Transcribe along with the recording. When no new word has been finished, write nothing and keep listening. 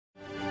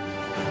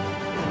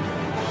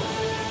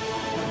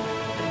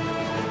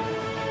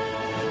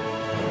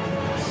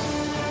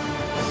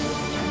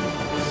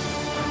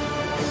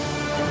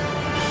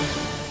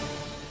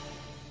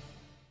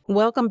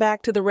Welcome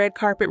back to the Red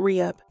Carpet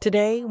Re-Up.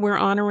 Today, we're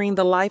honoring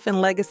the life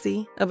and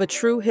legacy of a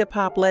true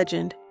hip-hop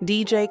legend,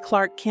 DJ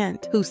Clark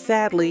Kent, who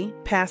sadly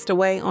passed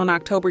away on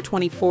October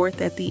 24th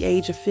at the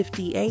age of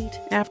 58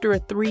 after a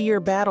 3-year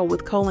battle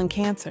with colon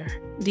cancer.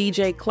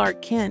 DJ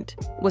Clark Kent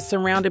was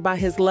surrounded by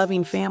his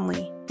loving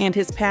family, and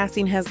his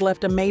passing has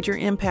left a major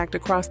impact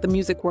across the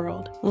music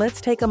world.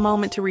 Let's take a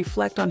moment to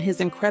reflect on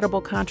his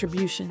incredible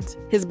contributions,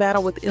 his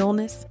battle with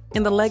illness,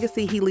 and the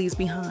legacy he leaves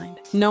behind.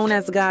 Known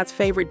as God's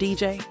favorite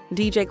DJ,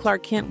 DJ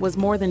Clark Kent was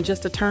more than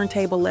just a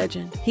turntable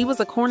legend. He was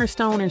a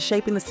cornerstone in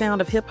shaping the sound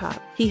of hip-hop.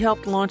 He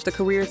helped launch the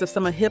careers of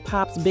some of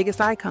hip-hop's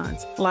biggest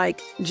icons,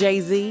 like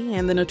Jay-Z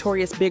and the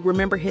Notorious B.I.G.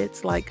 Remember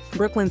hits like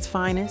Brooklyn's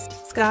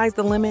Finest, Sky's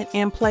the Limit,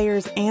 and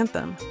Player's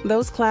Anthem.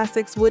 Those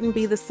classics wouldn't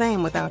be the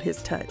same without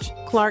his touch.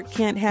 Clark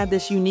Kent had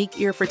this unique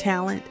ear for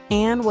talent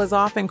and was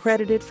often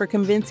credited for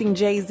convincing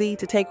Jay-Z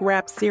to take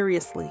rap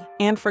seriously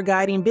and for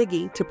guiding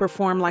Biggie to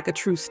perform like a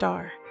true star.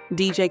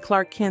 DJ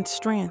Clark Kent's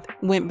strength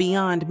went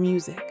beyond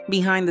music.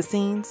 Behind the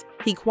scenes,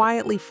 he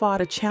quietly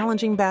fought a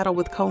challenging battle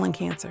with colon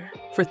cancer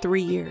for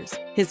 3 years.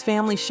 His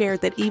family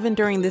shared that even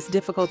during this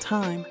difficult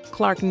time,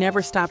 Clark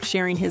never stopped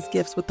sharing his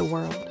gifts with the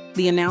world.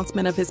 The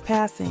announcement of his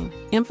passing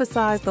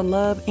emphasized the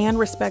love and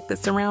respect that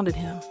surrounded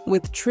him,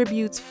 with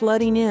tributes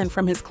flooding in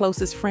from his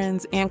closest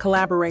friends and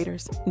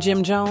collaborators.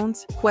 Jim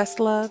Jones,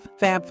 Questlove,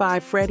 Fab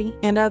 5 Freddy,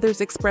 and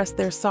others expressed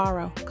their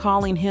sorrow,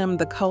 calling him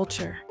the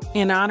culture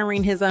and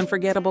honoring his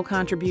unforgettable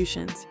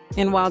contributions.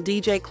 And while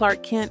DJ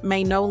Clark Kent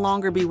may no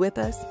longer be with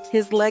us,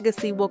 his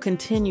legacy will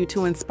continue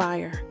to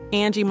inspire.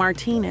 Angie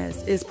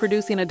Martinez is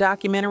producing a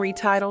documentary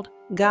titled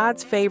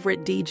God's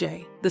Favorite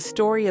DJ, the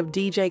story of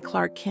DJ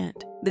Clark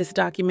Kent. This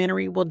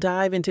documentary will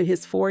dive into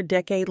his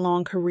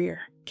 4-decade-long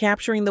career,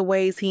 capturing the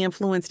ways he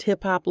influenced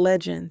hip-hop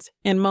legends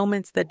and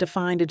moments that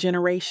defined a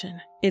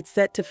generation. It's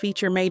set to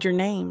feature major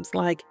names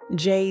like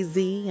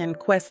Jay-Z and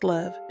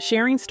Questlove,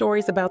 sharing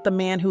stories about the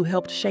man who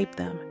helped shape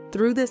them.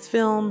 Through this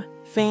film,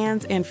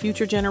 fans and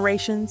future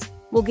generations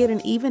will get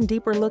an even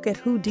deeper look at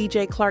who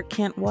DJ Clark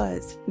Kent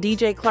was.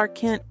 DJ Clark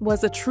Kent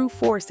was a true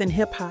force in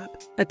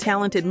hip-hop, a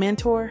talented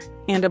mentor,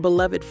 and a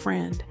beloved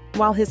friend.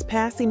 While his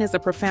passing is a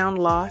profound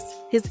loss,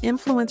 his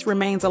influence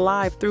remains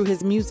alive through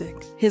his music,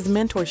 his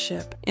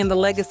mentorship, and the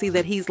legacy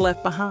that he's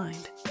left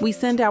behind. We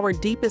send our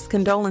deepest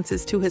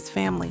condolences to his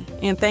family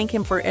and thank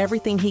him for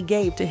everything he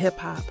gave to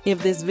hip-hop.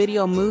 If this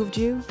video moved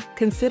you,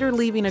 consider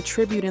leaving a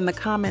tribute in the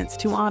comments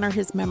to honor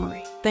his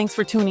memory. Thanks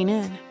for tuning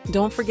in.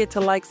 Don't forget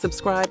to like,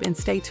 subscribe, and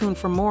stay tuned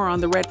for more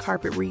on the Red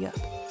Carpet Re-Up.